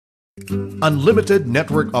Unlimited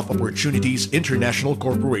Network of Opportunities International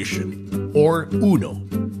Corporation, or UNO,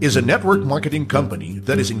 is a network marketing company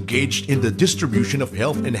that is engaged in the distribution of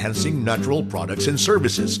health-enhancing natural products and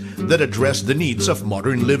services that address the needs of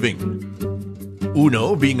modern living.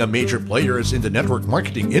 UNO, being a major player in the network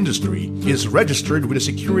marketing industry, is registered with the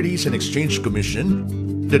Securities and Exchange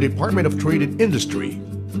Commission, the Department of Trade and Industry,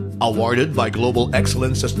 awarded by Global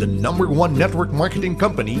Excellence as the #1 network marketing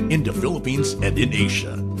company in the Philippines and in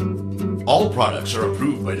Asia. All products are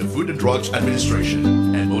approved by the Food and Drugs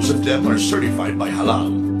Administration, and most of them are certified by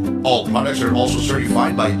Halal. All products are also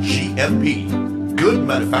certified by GMP, Good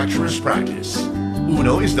Manufacturer's Practice.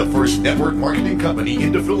 UNO is the first network marketing company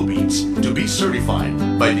in the Philippines to be certified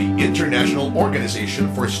by the International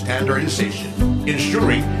Organization for Standardization,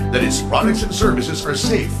 ensuring that its products and services are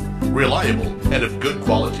safe, reliable, and of good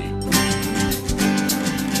quality.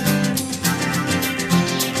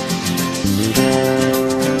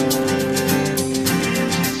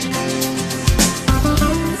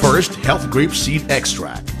 First, Health Grape Seed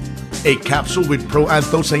Extract, a capsule with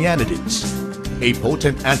proanthocyanidins, a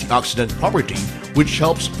potent antioxidant property which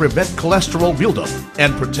helps prevent cholesterol buildup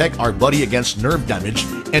and protect our body against nerve damage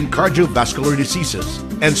and cardiovascular diseases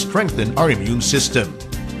and strengthen our immune system.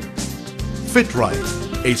 Fit-Right,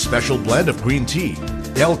 a special blend of green tea,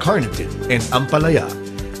 L-carnitine, and ampalaya,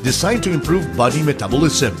 designed to improve body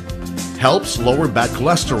metabolism, helps lower bad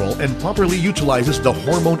cholesterol and properly utilizes the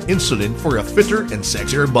hormone insulin for a fitter and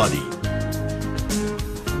sexier body.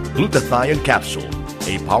 Glutathione Capsule,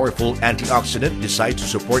 a powerful antioxidant designed to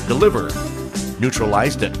support the liver,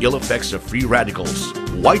 neutralize the ill effects of free radicals,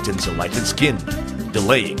 whitens the lightened skin,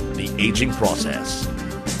 delaying the aging process.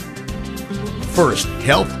 First,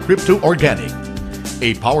 Health Crypto Organic,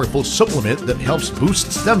 a powerful supplement that helps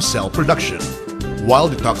boost stem cell production while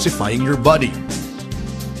detoxifying your body.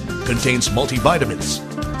 Contains multivitamins,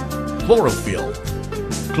 chlorophyll,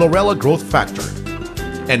 chlorella growth factor,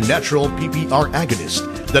 and natural PPR agonist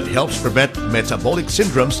that helps prevent metabolic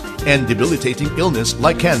syndromes and debilitating illness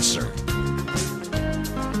like cancer.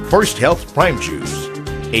 First Health Prime Juice,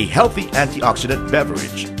 a healthy antioxidant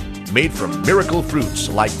beverage made from miracle fruits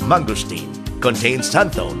like mangosteen, contains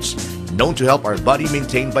xanthones, known to help our body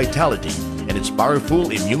maintain vitality and its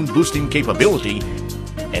powerful immune-boosting capability,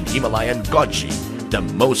 and Himalayan goji, the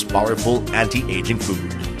most powerful anti-aging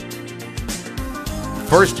food.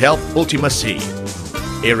 First Health Ultima C,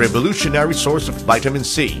 a revolutionary source of vitamin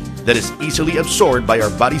C that is easily absorbed by our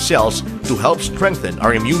body cells to help strengthen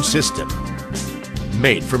our immune system.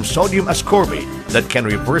 Made from sodium ascorbate that can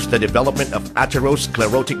reverse the development of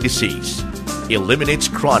atherosclerotic disease, eliminates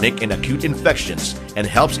chronic and acute infections, and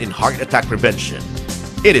helps in heart attack prevention.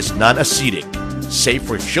 It is non-acidic, safe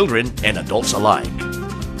for children and adults alike.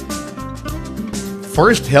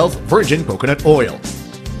 First Health Virgin Coconut Oil,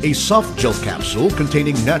 a soft gel capsule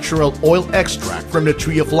containing natural oil extract from the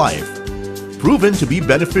tree of life. Proven to be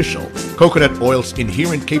beneficial, coconut oil's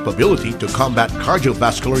inherent capability to combat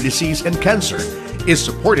cardiovascular disease and cancer is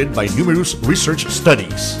supported by numerous research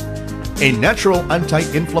studies. A natural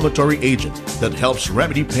anti-inflammatory agent that helps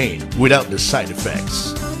remedy pain without the side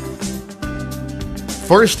effects.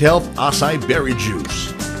 First Health Acai Berry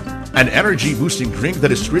Juice, an energy-boosting drink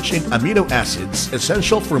that is rich in amino acids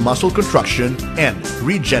essential for muscle contraction and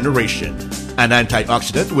regeneration. An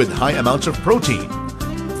antioxidant with high amounts of protein,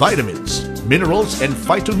 vitamins, minerals, and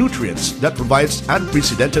phytonutrients that provides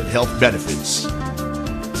unprecedented health benefits.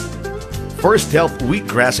 First Health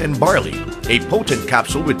Wheatgrass and Barley, a potent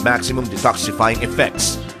capsule with maximum detoxifying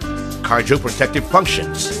effects, cardioprotective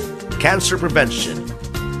functions, cancer prevention,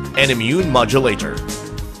 and immune modulator.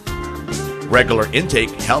 Regular intake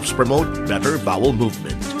helps promote better bowel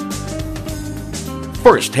movement.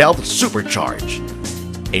 First Health Supercharge,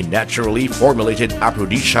 a naturally formulated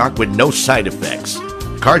aphrodisiac with no side effects,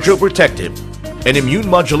 cardioprotective, and immune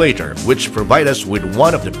modulator which provide us with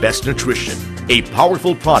one of the best nutrition, a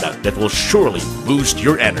powerful product that will surely boost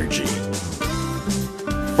your energy.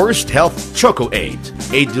 First Health Choco 8,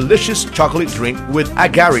 a delicious chocolate drink with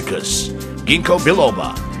agaricus, ginkgo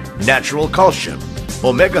biloba, natural calcium,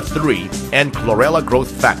 omega-3, and chlorella growth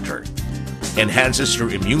factor. Enhances your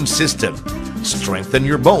immune system, strengthen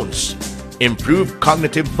your bones, improve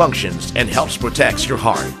cognitive functions, and helps protect your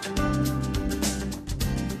heart.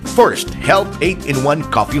 First Health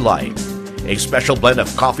 8-in-1 Coffee Light, a special blend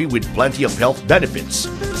of coffee with plenty of health benefits,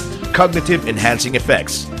 cognitive enhancing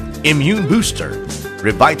effects, immune booster,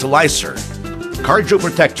 revitalizer,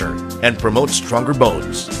 cardioprotector, and promotes stronger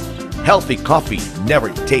bones. Healthy coffee never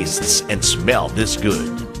tastes and smells this good.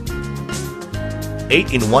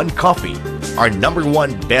 8-in-1 Coffee, our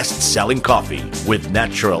 #1 best-selling coffee with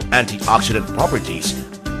natural antioxidant properties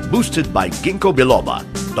boosted by ginkgo biloba,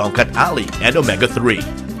 tongkat ali, and omega-3.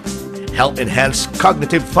 Help enhance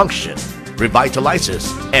cognitive function,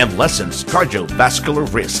 revitalizes, and lessens cardiovascular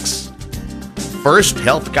risks. First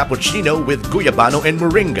Health Cappuccino with Guyabano and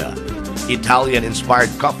Moringa. Italian-inspired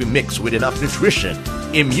coffee mix with enough nutrition,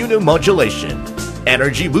 immunomodulation,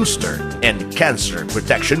 energy booster, and cancer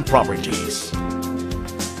protection properties.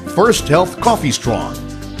 First Health Coffee Strong.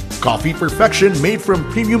 Coffee perfection made from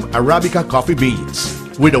premium Arabica coffee beans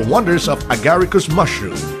with the wonders of agaricus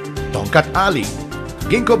mushroom, tongkat ali,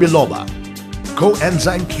 ginkgo biloba,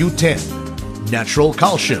 coenzyme Q10, natural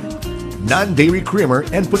calcium, non-dairy creamer,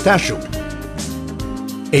 and potassium.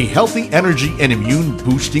 A healthy energy and immune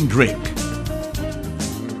boosting drink.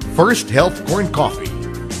 First Health Corn Coffee,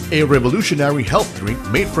 a revolutionary health drink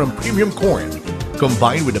made from premium corn,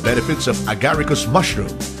 combined with the benefits of agaricus mushroom,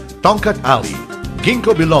 tongkat ali,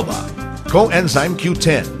 ginkgo biloba, coenzyme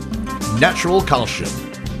Q10, natural calcium,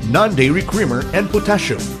 non-dairy creamer, and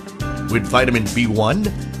potassium, with vitamin B1,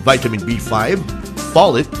 vitamin B5,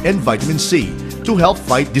 folate, and vitamin C to help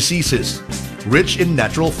fight diseases. Rich in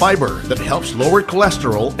natural fiber that helps lower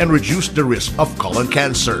cholesterol and reduce the risk of colon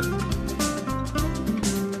cancer.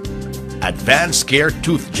 Advanced Care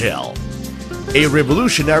Tooth Gel, a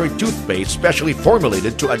revolutionary toothpaste specially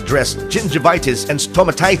formulated to address gingivitis and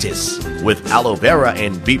stomatitis. With aloe vera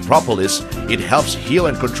and bee propolis, it helps heal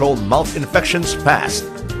and control mouth infections fast,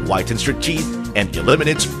 whitens your teeth, and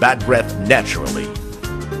eliminates bad breath naturally.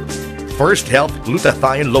 First Health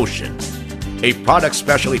Glutathione Lotion, a product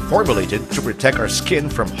specially formulated to protect our skin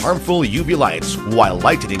from harmful UV lights while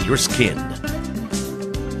lightening your skin.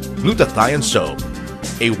 Glutathione Soap,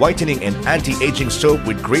 a whitening and anti-aging soap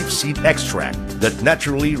with grapeseed extract that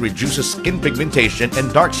naturally reduces skin pigmentation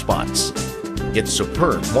and dark spots. Its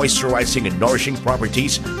superb moisturizing and nourishing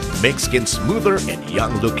properties make skin smoother and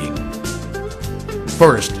young-looking.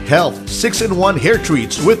 First Health 6-in-1 Hair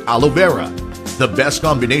Treats with Aloe Vera, the best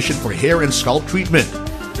combination for hair and scalp treatment.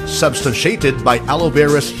 Substantiated by aloe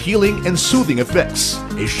vera's healing and soothing effects.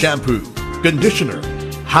 A shampoo, conditioner,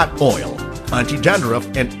 hot oil,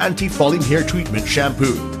 anti-dandruff, and anti-falling hair treatment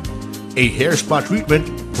shampoo. A hair spa treatment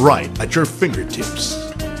right at your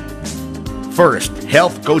fingertips. First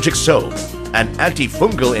Health Kojic Soap, an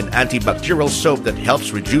antifungal and antibacterial soap that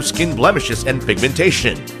helps reduce skin blemishes and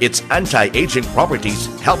pigmentation. Its anti-aging properties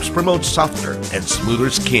helps promote softer and smoother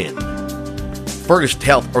skin. First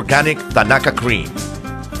Health Organic Tanaka Cream,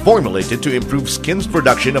 formulated to improve skin's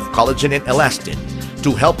production of collagen and elastin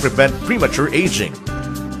to help prevent premature aging.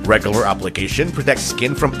 Regular application protects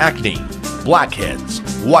skin from acne, blackheads,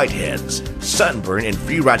 whiteheads, sunburn, and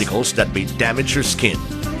free radicals that may damage your skin.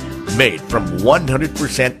 Made from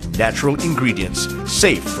 100% natural ingredients,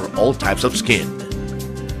 safe for all types of skin.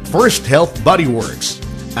 First Health Body Works,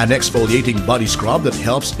 an exfoliating body scrub that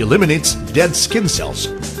helps eliminates dead skin cells,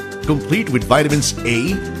 complete with vitamins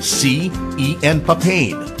A, C, E, and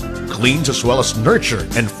papain. Cleans as well as nurture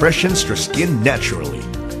and freshens your skin naturally.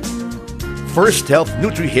 First Health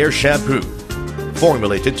Nutri Hair Shampoo,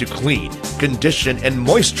 formulated to clean, condition, and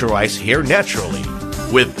moisturize hair naturally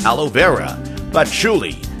with aloe vera,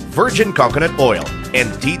 patchouli, virgin coconut oil,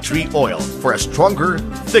 and tea tree oil for a stronger,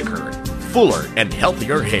 thicker, fuller, and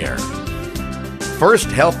healthier hair. First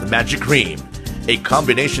Health Magic Cream, a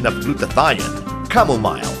combination of glutathione,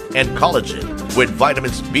 chamomile, and collagen with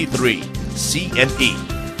vitamins B3, C, and E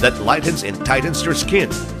that lightens and tightens your skin,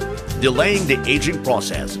 delaying the aging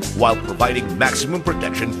process while providing maximum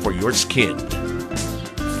protection for your skin.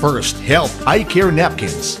 First Health Eye Care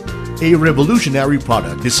Napkins, a revolutionary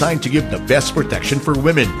product designed to give the best protection for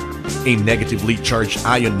women. A negatively charged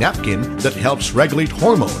ion napkin that helps regulate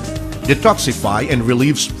hormone, detoxify, and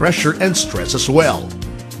relieves pressure and stress as well.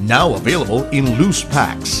 Now available in loose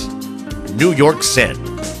packs. New York Scent,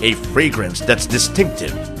 a fragrance that's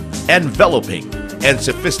distinctive, enveloping, and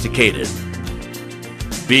sophisticated.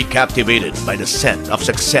 Be captivated by the scent of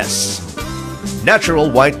success. Natural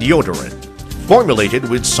white deodorant, formulated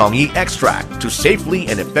with songy extract to safely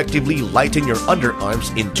and effectively lighten your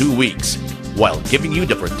underarms in 2 weeks, while giving you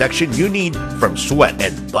the protection you need from sweat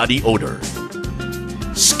and body odor.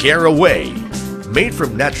 Scare Away, made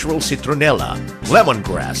from natural citronella,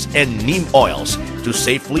 lemongrass, and neem oils to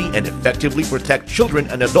safely and effectively protect children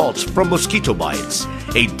and adults from mosquito bites.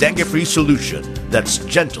 A dengue-free solution that's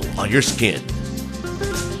gentle on your skin.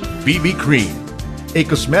 BB Cream, a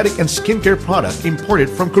cosmetic and skincare product imported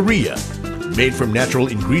from Korea, made from natural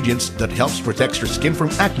ingredients that helps protect your skin from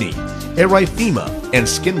acne, erythema, and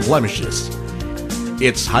skin blemishes.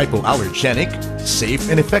 It's hypoallergenic, safe,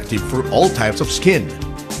 and effective for all types of skin.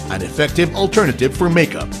 An effective alternative for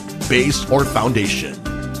makeup, base, or foundation.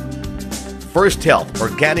 First Health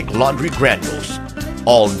Organic Laundry Granules,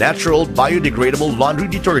 all-natural biodegradable laundry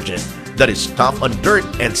detergent that is tough on dirt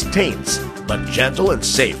and stains, but gentle and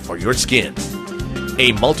safe for your skin.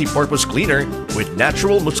 A multi-purpose cleaner with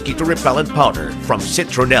natural mosquito repellent powder from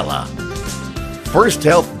Citronella. First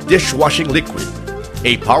Health Dishwashing Liquid,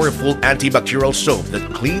 a powerful antibacterial soap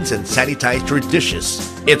that cleans and sanitizes your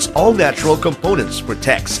dishes. Its all-natural components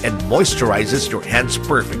protects and moisturizes your hands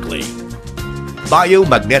perfectly.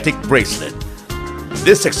 Biomagnetic Bracelet.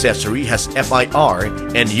 This accessory has FIR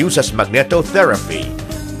and uses magnetotherapy,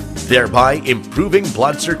 thereby improving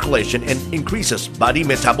blood circulation and increases body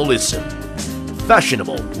metabolism.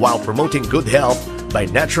 Fashionable while promoting good health by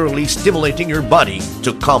naturally stimulating your body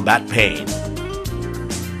to combat pain.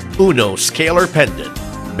 Uno Scalar Pendant,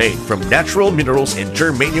 made from natural minerals and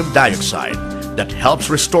germanium dioxide that helps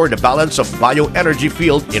restore the balance of bioenergy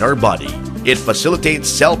field in our body. It facilitates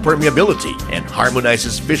cell permeability and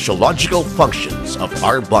harmonizes physiological functions of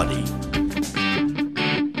our body.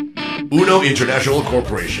 Uno International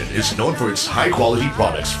Corporation is known for its high-quality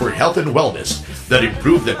products for health and wellness that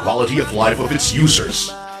improve the quality of life of its users.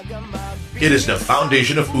 It is the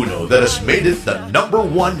foundation of Uno that has made it the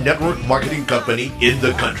 #1 network marketing company in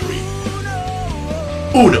the country.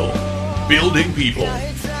 Uno, building people,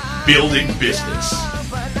 building business.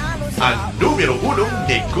 Ang numero 1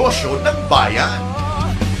 negosyo ng bayan.